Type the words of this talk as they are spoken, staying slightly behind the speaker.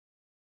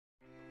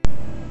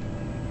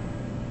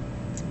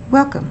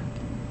Welcome.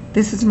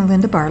 This is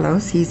Melinda Barlow,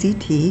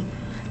 CZT,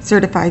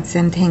 Certified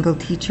Zentangle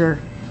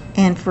Teacher.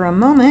 And for a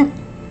moment,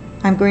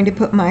 I'm going to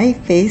put my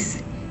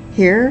face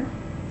here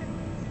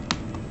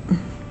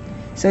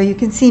so you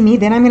can see me.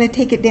 Then I'm going to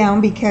take it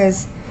down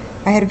because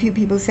I had a few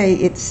people say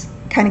it's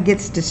kind of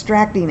gets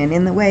distracting and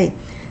in the way.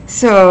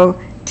 So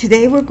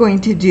today we're going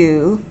to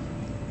do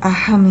a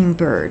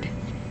hummingbird.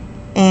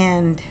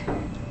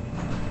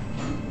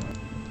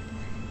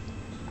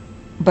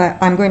 But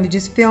I'm going to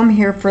just film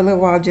here for a little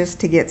while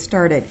just to get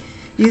started.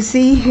 You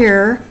see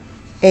here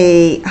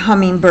a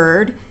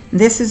hummingbird.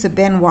 This is a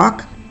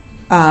Benwalk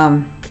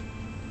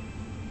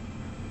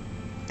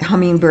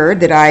hummingbird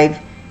that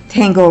I've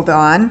tangled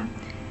on,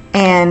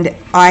 and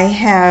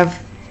I'm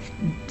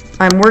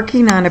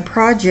working on a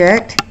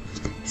project,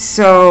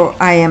 so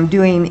I am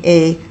doing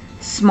a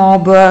small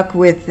book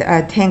with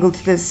tangled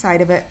to the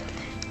side of it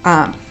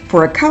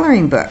for a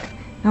coloring book.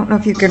 I don't know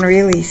if you can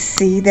really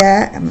see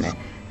that. I'm going to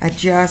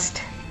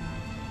adjust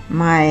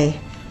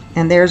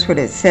and there's what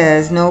it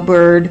says: no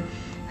bird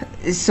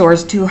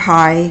soars too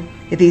high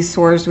if he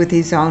soars with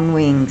his own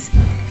wings.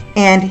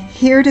 And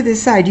here to the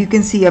side you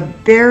can see a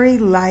very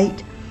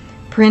light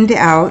print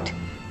out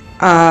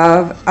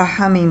of a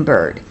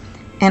hummingbird,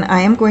 and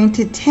I am going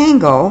to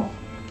tangle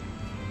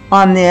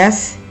on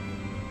this,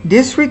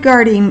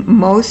 disregarding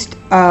most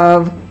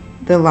of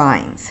the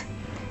lines.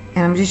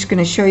 And I'm just going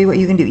to show you what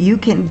you can do. You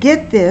can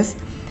get this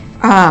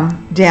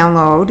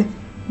download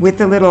with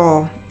the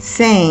little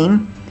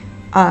saying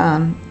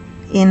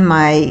in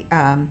my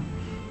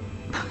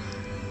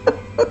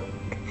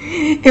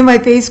in my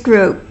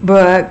Facebook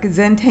book,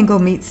 Zentangle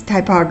Meets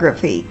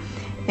Typography.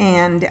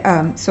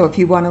 And so if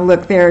you want to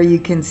look there, you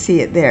can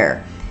see it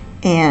there.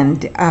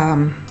 And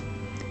I'll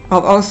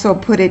also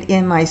put it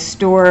in my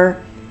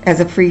store as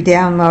a free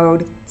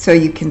download so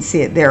you can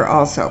see it there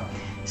also.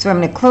 So I'm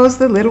going to close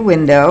the little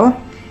window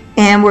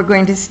and we're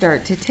going to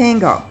start to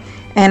tangle.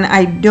 And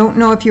I don't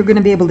know if you're going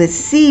to be able to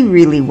see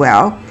really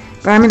well,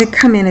 but I'm going to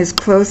come in as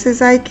close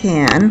as I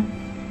can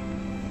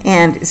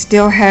and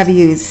still have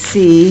you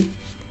see.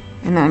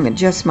 And I'm going to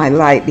adjust my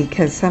light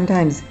because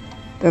sometimes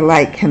the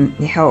light can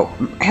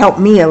help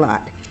me a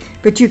lot.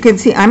 But you can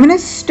see I'm going to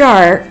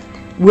start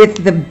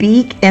with the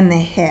beak and the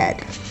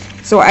head.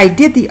 So I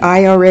did the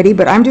eye already,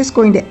 but I'm just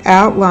going to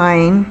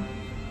outline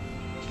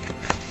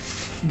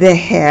the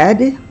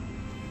head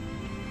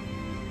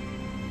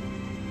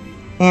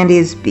and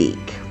his beak.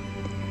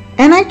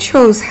 And I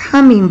chose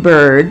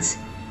hummingbirds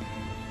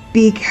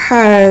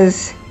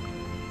because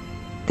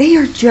they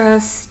are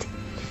just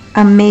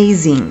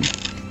amazing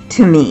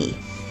to me.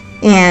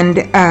 And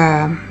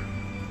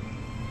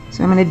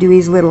so I'm going to do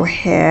his little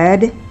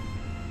head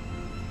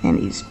and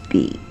his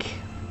beak,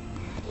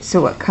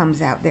 so it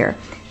comes out there.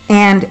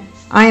 And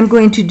I'm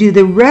going to do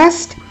the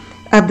rest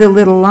of the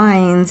little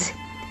lines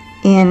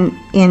in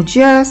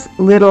just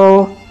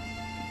little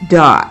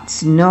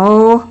dots.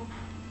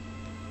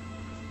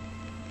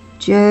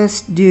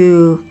 Just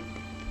do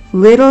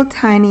little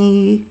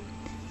tiny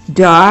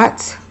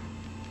dots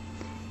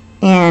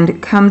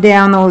and come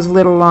down those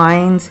little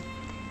lines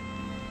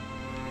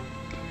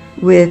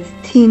with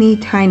teeny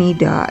tiny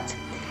dots.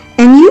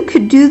 And you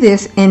could do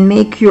this and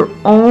make your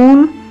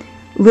own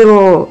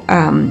little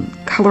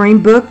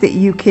coloring book that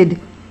you could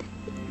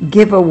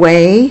give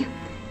away.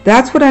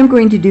 That's what I'm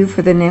going to do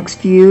for the next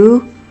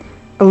few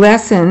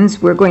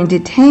lessons. We're going to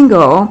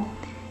tangle,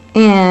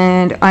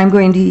 and I'm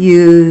going to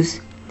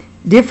use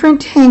different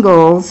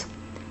tangles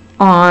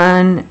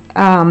on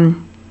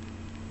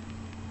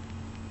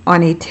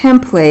a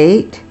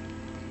template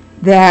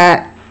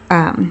that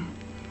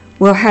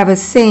will have a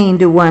saying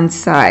to one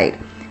side.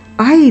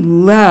 I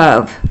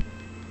love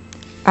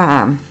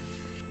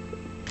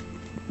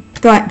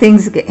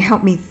things that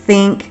help me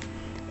think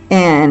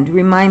and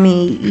remind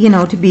me,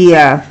 to be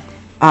a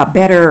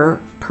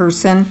better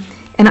person.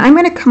 And I'm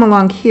going to come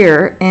along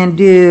here and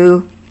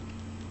do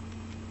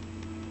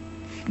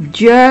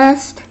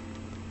just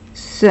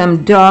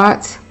some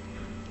dots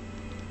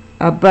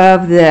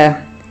above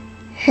the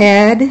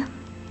head,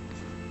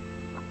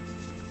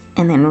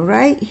 and then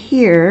right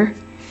here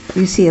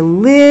you see a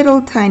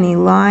little tiny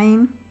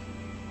line,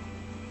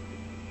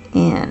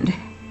 and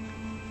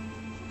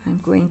I'm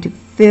going to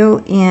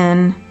fill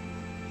in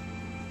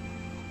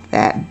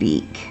that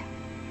beak.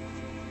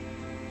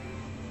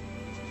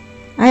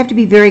 I have to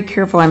be very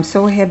careful. I'm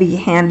so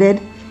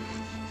heavy-handed,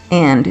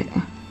 and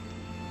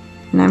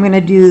I'm going to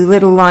do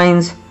little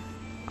lines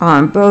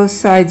on both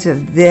sides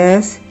of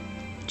this,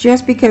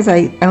 just because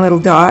little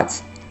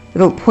dots,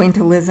 little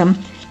pointillism,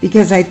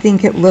 because I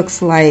think it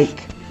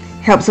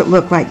helps it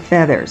look like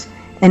feathers.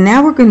 And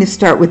now we're going to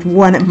start with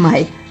one of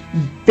my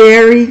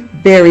very,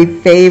 very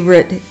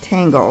favorite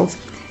tangles,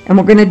 and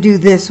we're going to do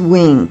this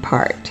wing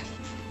part.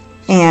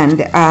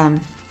 And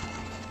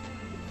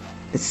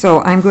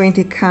so I'm going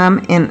to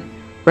come in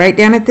right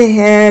down at the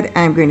head.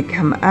 I'm going to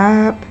come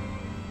up,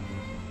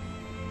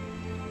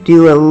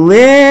 do a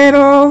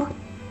little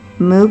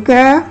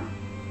Mooka,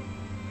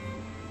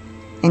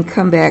 and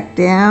come back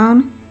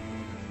down,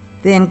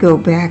 then go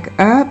back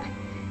up,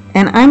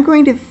 and I'm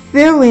going to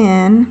fill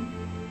in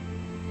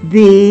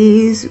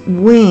these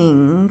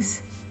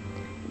wings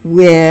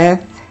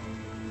with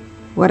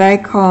what I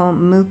call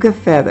Mooka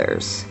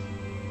feathers.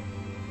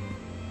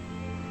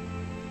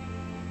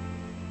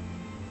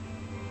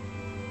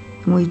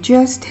 And we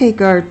just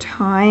take our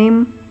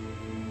time,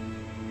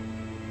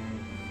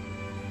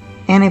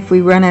 and if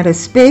we run out of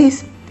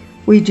space,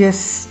 we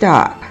just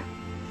stop.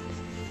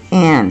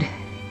 And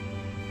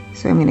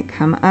so I'm going to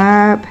come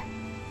up,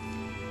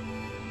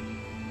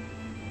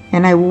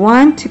 and I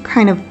want to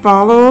kind of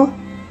follow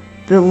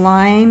the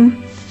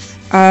line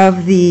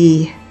of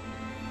the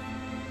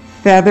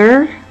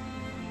feather,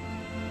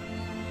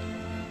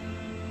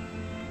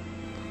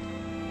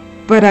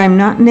 but I'm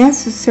not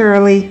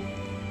necessarily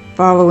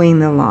following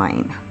the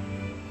line.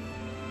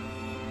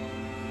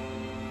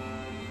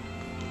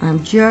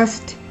 I'm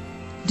just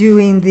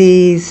doing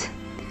these.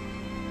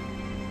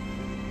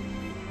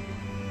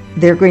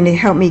 They're going to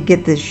help me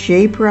get the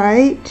shape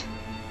right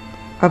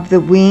of the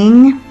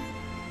wing.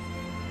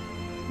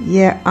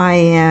 Yeah, I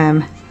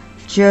am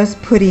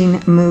just putting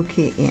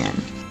Mooka in.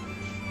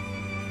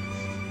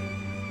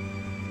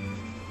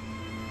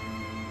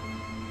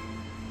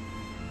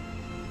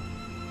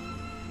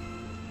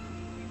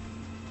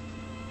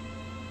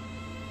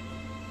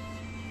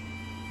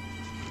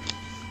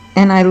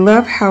 And I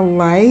love how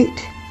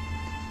light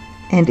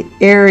and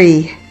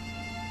airy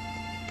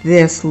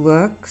this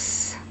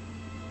looks.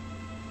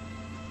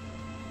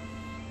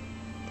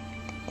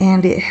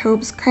 And it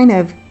helps kind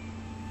of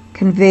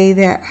convey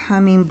that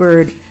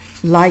hummingbird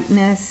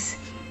lightness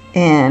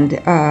and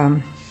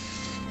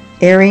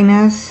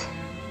airiness.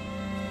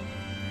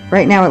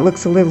 Right now it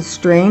looks a little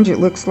strange. It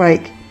looks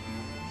like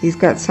he's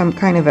got some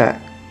kind of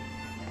a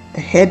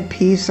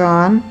headpiece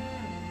on.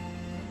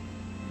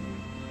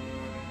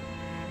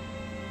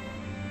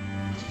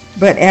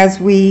 But as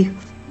we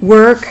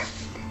work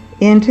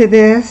into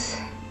this,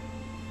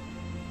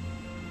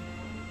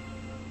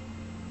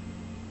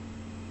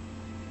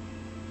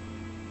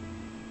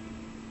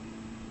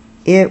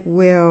 it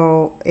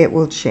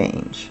will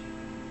change.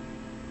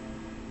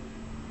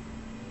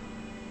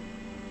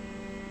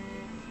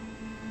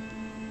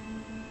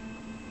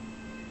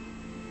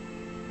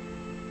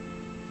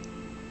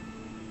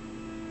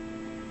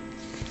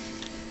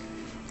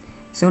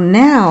 So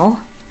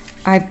now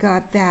I've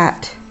got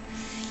that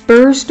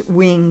first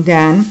wing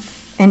done,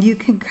 and you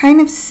can kind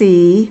of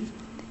see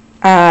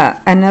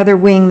another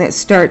wing that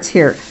starts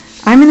here.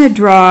 I'm going to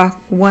draw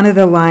one of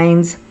the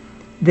lines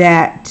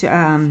that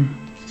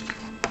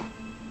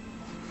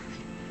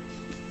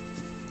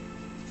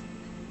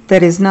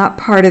that is not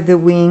part of the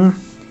wing.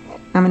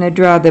 I'm going to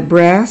draw the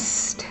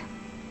breast.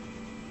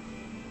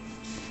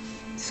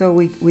 So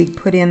we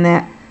put in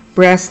that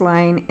breast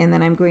line, and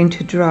then I'm going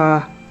to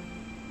draw,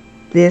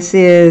 this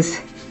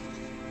is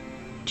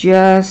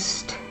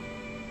just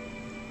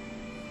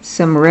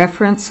some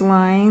reference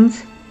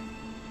lines,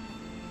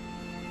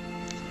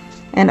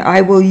 and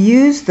I will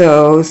use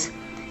those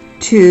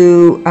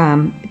to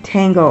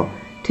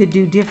to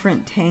do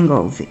different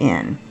tangles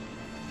in.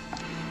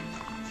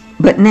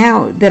 But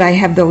now that I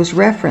have those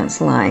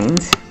reference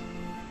lines,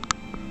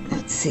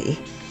 let's see,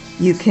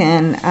 you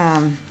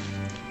can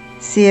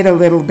see it a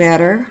little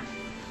better.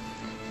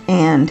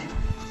 And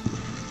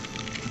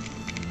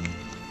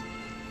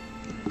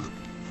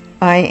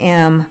I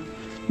am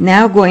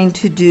now going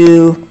to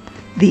do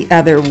the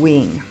other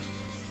wing,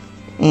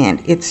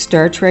 and it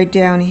starts right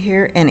down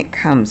here and it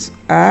comes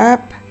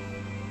up,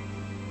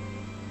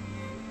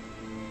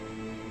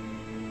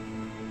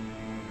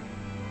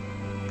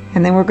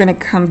 and then we're going to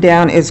come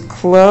down as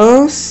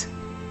close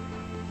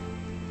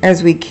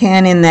as we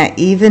can in that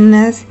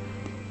evenness,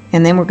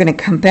 and then we're going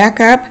to come back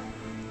up,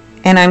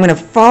 and I'm going to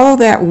follow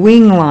that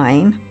wing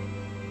line,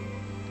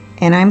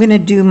 and I'm going to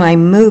do my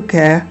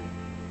Mooka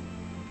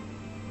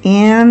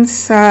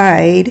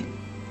inside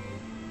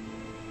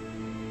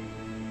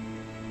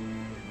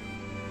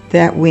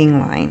that wing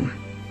line.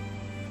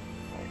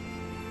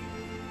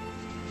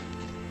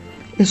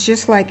 It's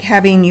just like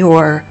having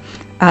your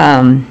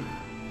oh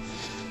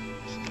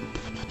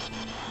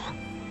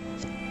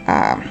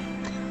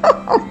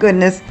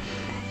goodness,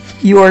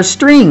 your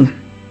string.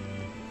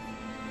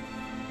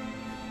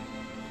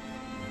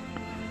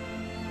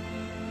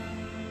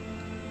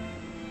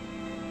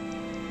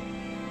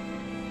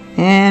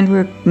 And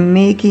we're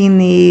making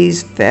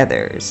these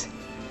feathers.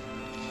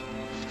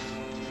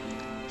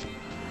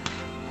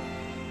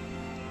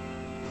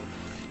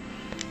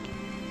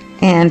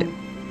 And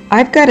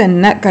I've got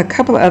a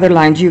couple of other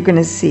lines you're going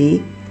to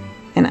see,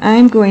 and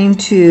I'm going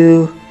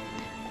to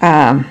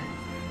kind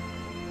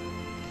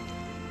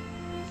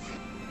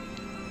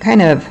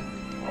of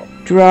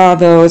draw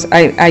those.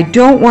 I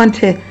don't want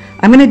to,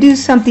 I'm going to do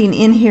something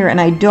in here,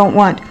 and I don't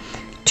want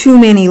too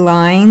many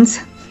lines,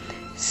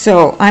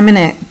 so I'm going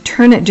to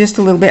turn it just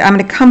a little bit. I'm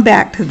going to come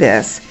back to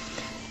this,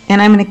 and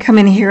I'm going to come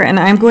in here, and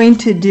I'm going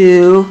to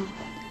do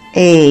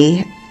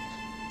a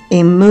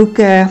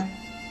Mooka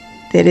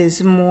that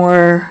is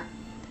more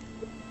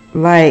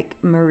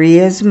like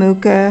Maria's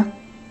Mooka.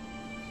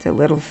 It's a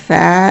little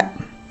fat,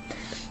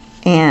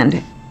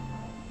 and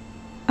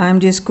I'm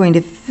just going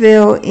to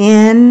fill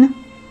in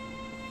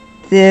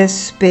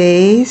this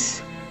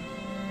space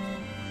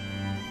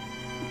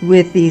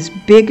with these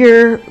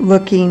bigger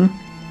looking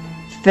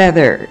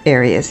feather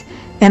areas.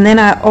 And then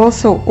I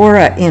also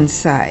aura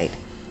inside.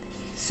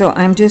 So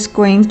I'm just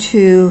going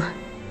to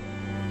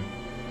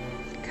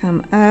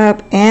come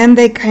up, and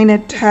they kind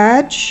of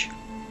touch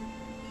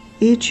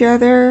each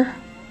other.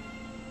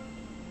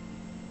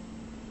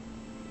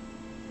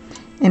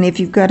 And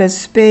if you've got a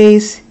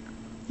space,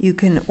 you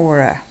can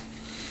aura.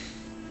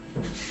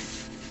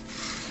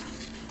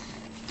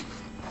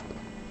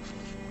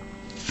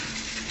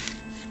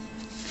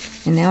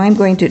 And now I'm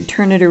going to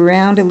turn it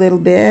around a little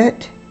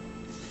bit,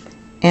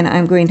 and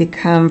I'm going to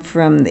come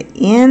from the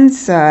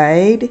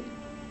inside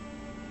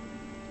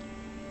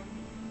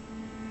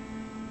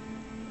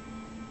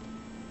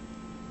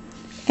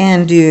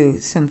and do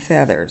some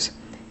feathers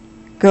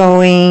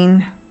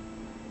going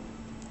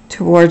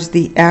towards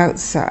the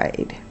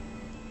outside.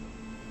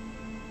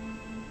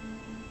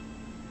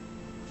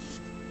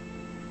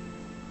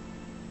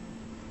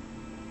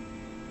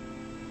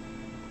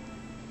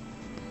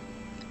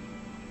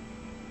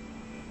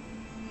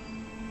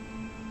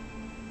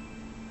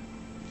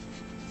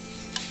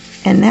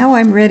 And now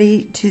I'm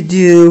ready to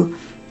do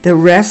the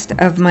rest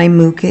of my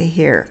Mooka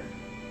here.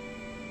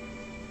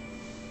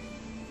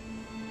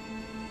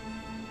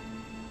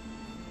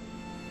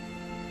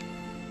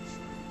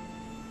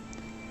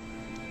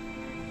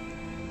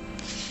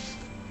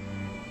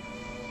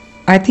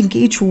 I think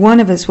each one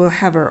of us will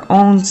have our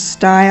own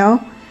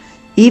style.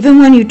 Even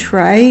when you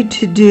try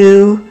to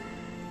do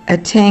a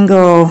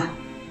tangle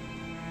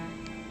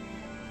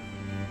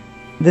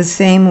the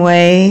same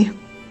way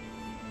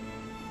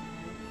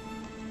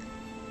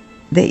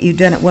that you've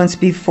done it once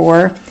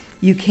before,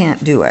 you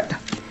can't do it.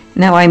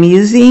 Now I'm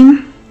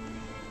using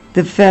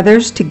the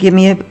feathers to give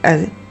me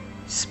a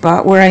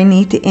spot where I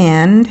need to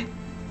end.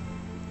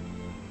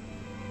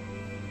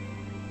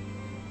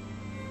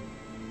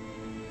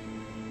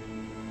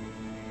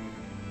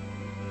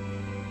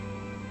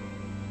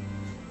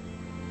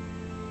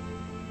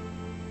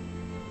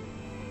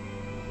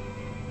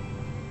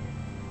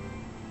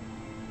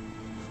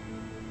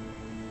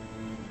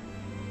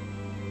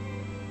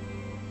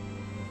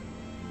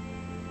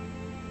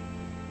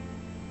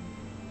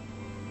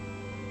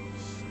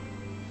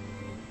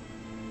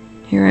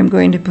 Here I'm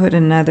going to put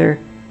another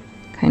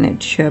kind of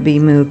chubby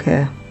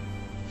Mooka,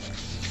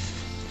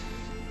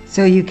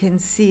 so you can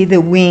see the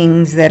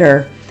wings that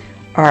are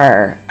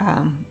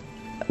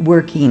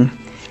working.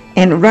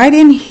 And right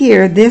in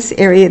here, this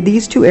area,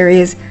 these two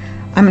areas,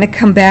 I'm going to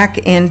come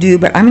back and do,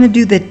 but I'm going to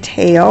do the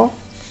tail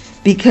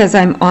because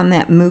I'm on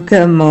that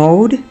Mooka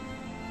mode.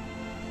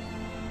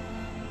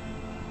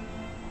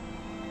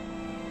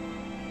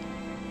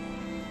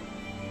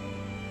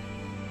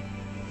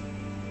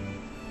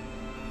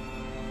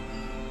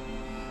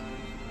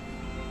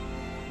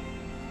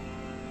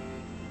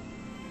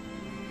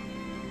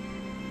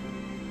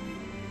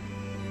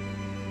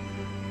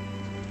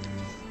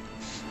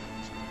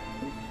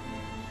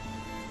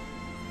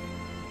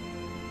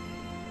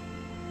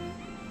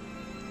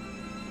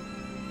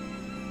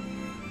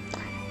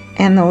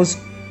 And those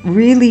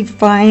really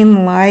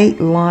fine light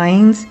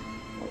lines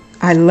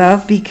I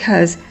love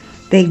because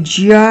they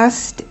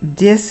just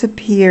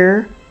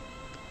disappear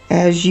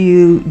as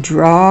you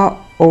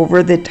draw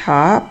over the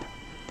top,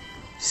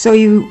 so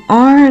you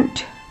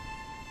aren't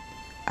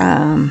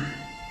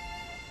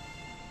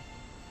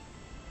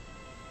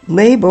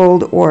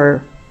labeled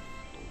or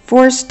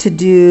forced to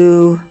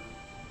do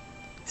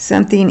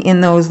something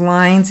in those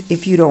lines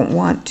if you don't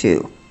want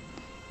to.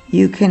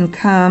 You can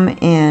come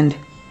and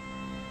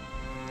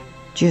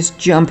just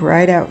jump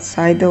right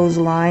outside those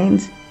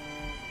lines.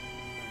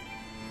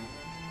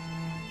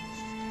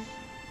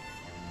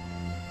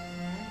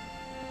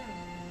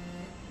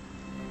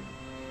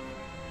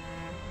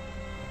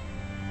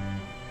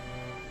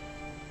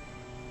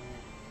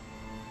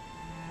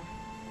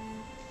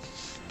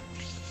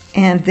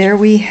 And there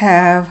we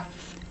have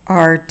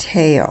our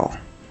tail.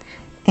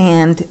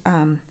 And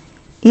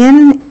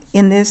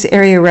in this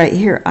area right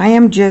here, I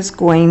am just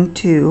going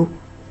to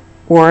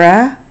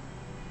aura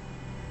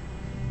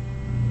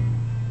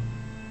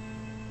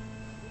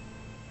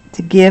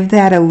to give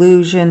that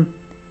illusion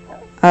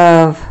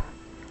of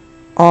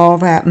all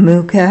that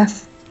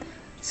Mooka.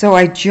 So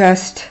I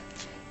just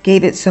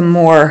gave it some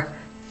more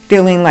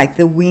feeling like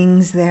the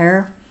wings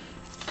there.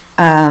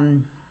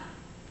 And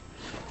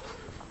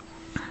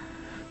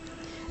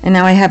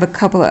now I have a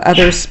couple of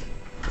other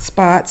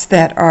spots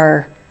that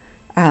are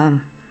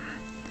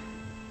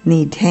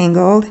need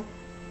tangled.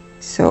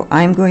 So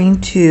I'm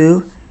going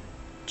to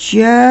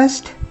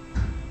just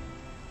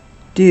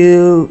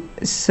do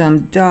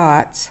some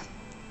dots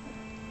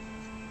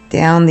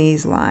down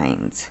these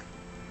lines.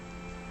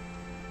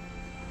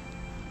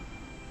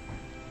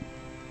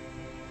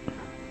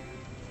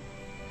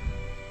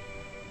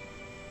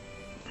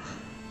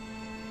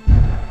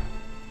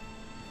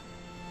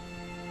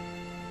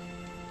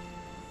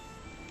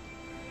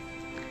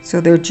 So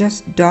they're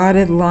just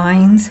dotted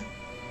lines,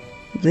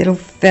 little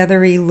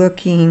feathery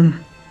looking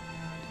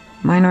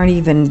Mine aren't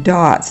even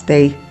dots.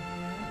 They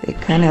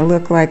kind of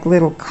look like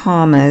little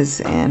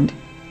commas and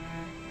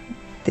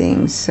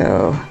things.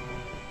 So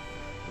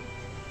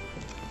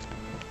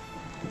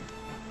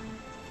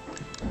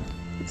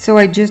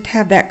I just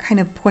have that kind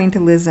of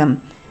pointillism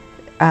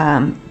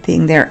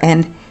thing there.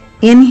 And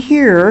in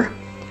here,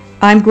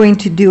 I'm going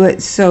to do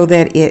it so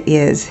that it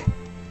is,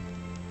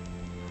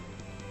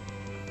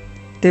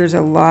 there's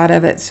a lot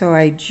of it, so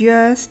I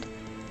just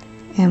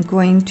am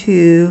going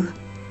to,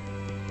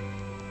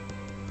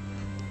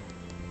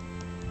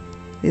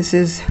 this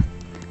is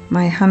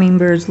my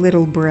hummingbird's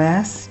little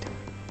breast.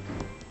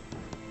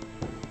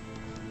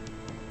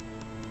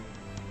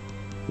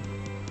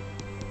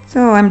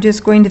 So I'm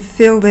just going to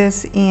fill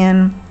this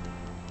in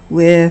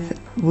with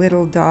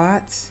little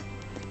dots,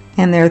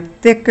 and they're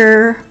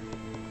thicker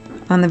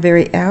on the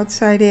very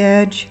outside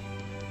edge,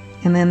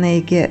 and then they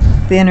get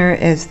thinner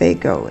as they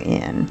go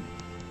in.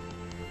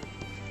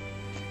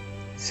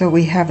 So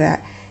we have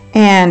that.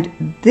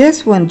 And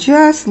this one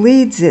just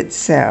leads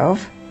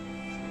itself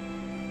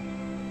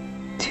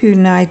to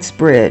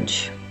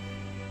Knightsbridge.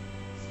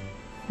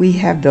 We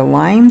have the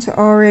lines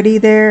already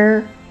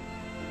there.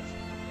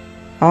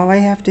 All I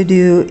have to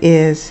do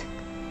is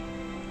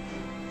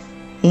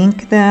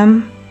ink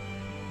them.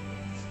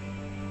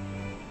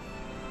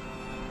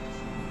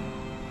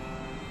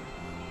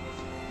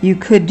 You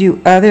could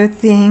do other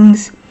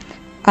things,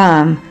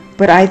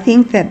 but I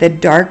think that the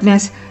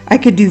darkness, I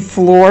could do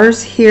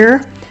floors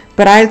here,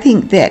 but I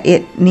think that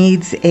it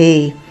needs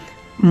a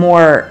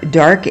more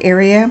dark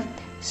area.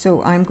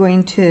 So I'm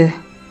going to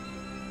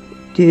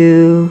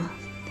do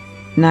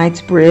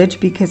Knightsbridge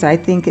because I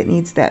think it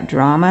needs that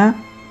drama.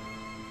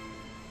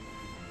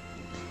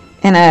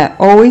 And I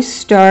always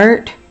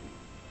start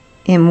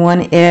in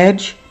one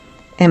edge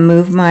and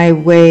move my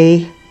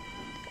way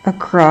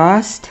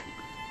across. The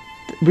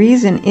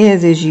reason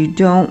is you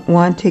don't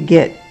want to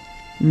get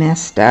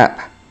messed up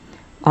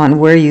on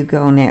where you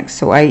go next.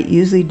 So I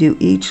usually do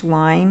each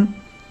line,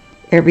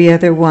 every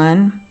other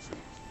one,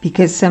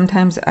 because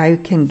sometimes I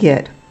can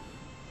get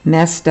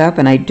messed up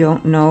and I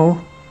don't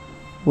know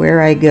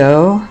where I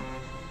go.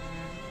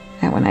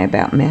 That one I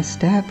about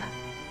messed up.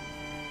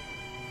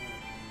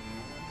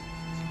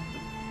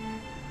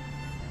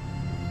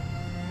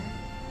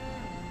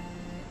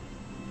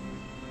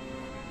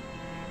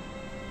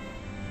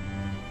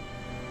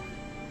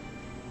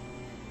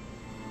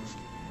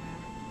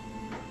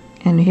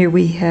 And here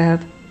we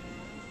have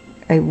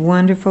a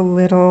wonderful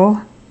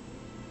little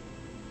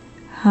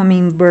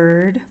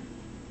hummingbird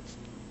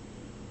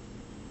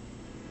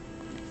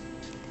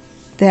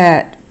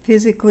that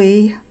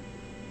physically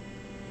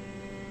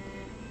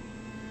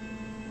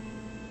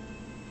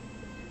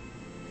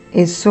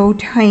is so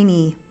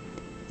tiny,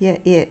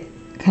 yet it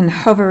can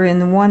hover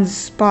in one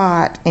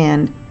spot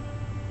and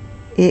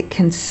it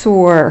can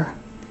soar.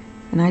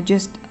 And I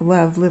just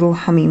love little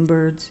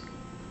hummingbirds.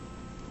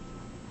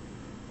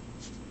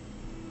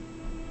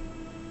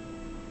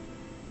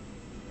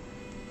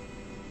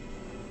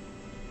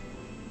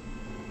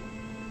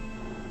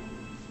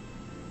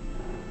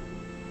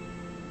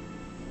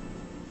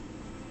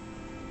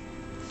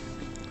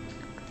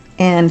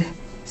 And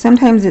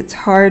sometimes it's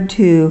hard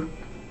to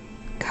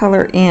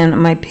color in.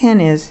 My pen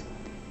is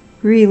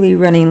really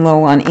running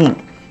low on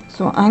ink.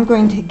 So I'm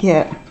going to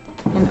get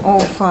an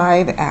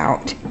 05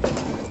 out.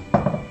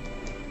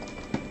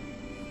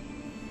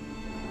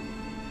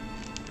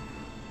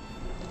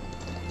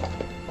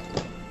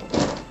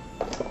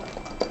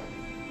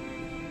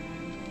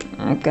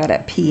 I've got a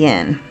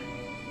PN.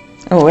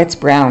 Oh, it's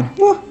brown.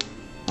 Woo.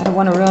 I don't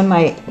want to ruin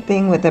my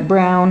thing with a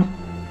brown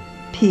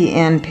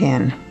PN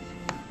pen.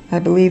 I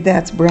believe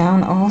that's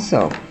brown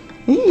also.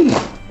 Eee.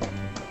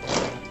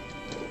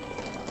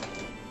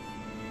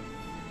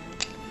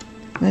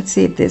 Let's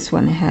see if this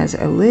one has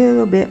a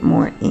little bit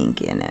more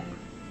ink in it.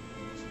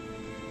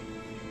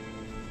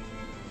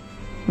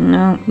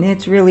 No,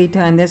 it's really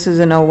time. This is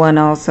an 01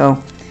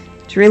 also.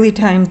 It's really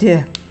time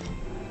to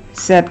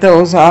set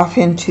those off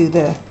into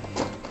the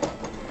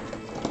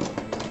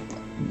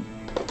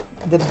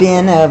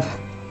bin of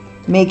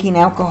making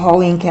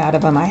alcohol ink out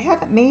of them. I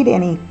haven't made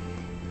any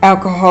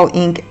alcohol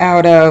ink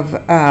out of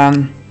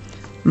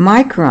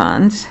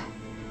microns,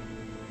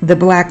 the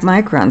black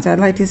microns. I'd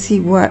like to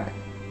see what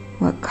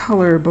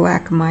color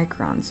black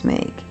microns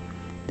make.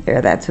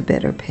 There, that's a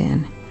better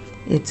pen.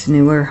 It's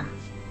newer.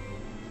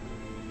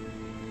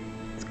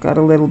 It's got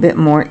a little bit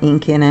more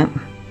ink in it.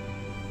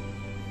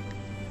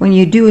 When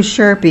you do a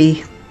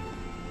Sharpie,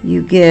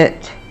 you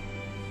get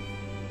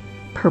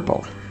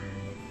purple.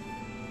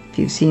 If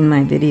you've seen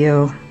my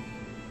video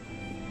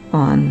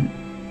on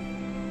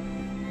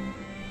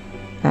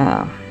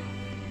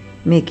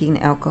making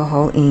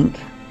alcohol ink.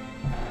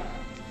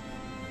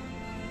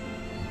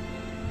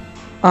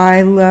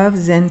 I love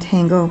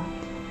Zentangle.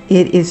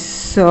 It is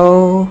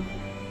so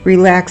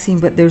relaxing,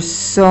 but there's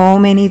so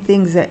many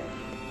things that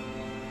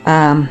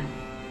I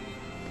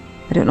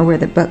don't know where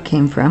the buck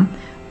came from.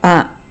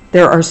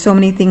 There are so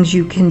many things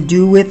you can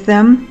do with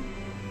them,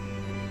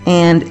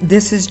 and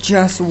this is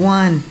just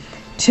one.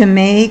 To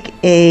make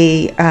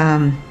a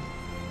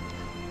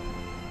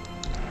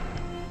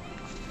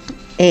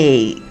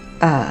a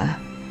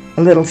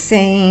little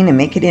saying and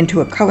make it into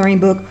a coloring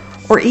book,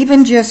 or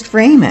even just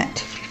frame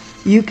it.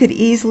 You could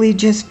easily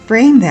just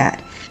frame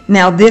that.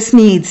 Now this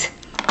needs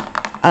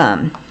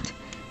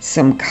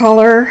some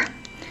color,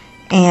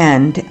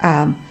 and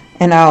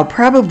I'll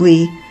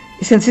probably,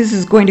 since this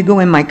is going to go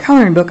in my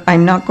coloring book,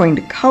 I'm not going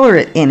to color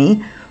it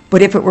any,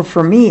 but if it were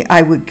for me,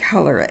 I would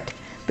color it.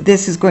 But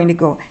this is going to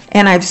go,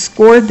 and I've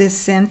scored this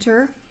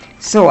center,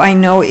 so I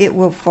know it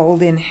will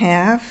fold in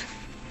half.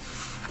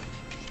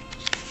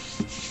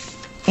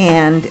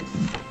 And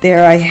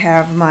there I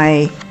have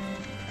my,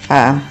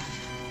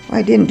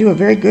 I didn't do a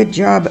very good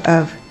job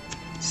of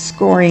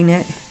scoring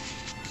it.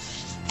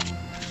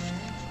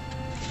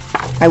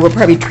 I will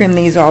probably trim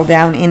these all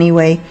down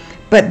anyway.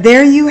 But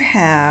there you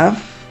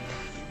have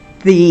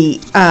the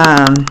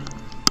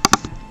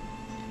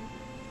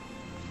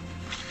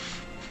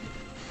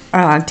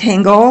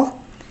tangle.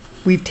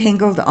 We've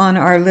tangled on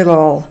our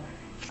little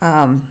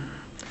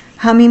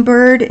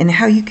hummingbird, and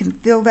how you can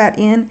fill that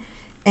in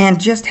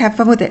and just have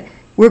fun with it.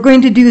 We're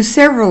going to do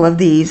several of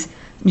these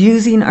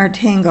using our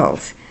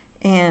tangles,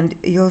 and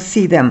you'll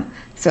see them.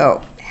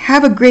 So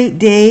have a great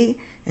day,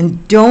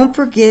 and don't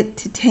forget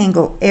to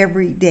tangle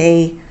every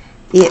day.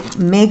 It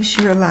makes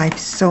your life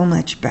so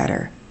much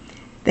better.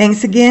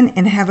 Thanks again,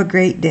 and have a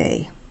great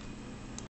day.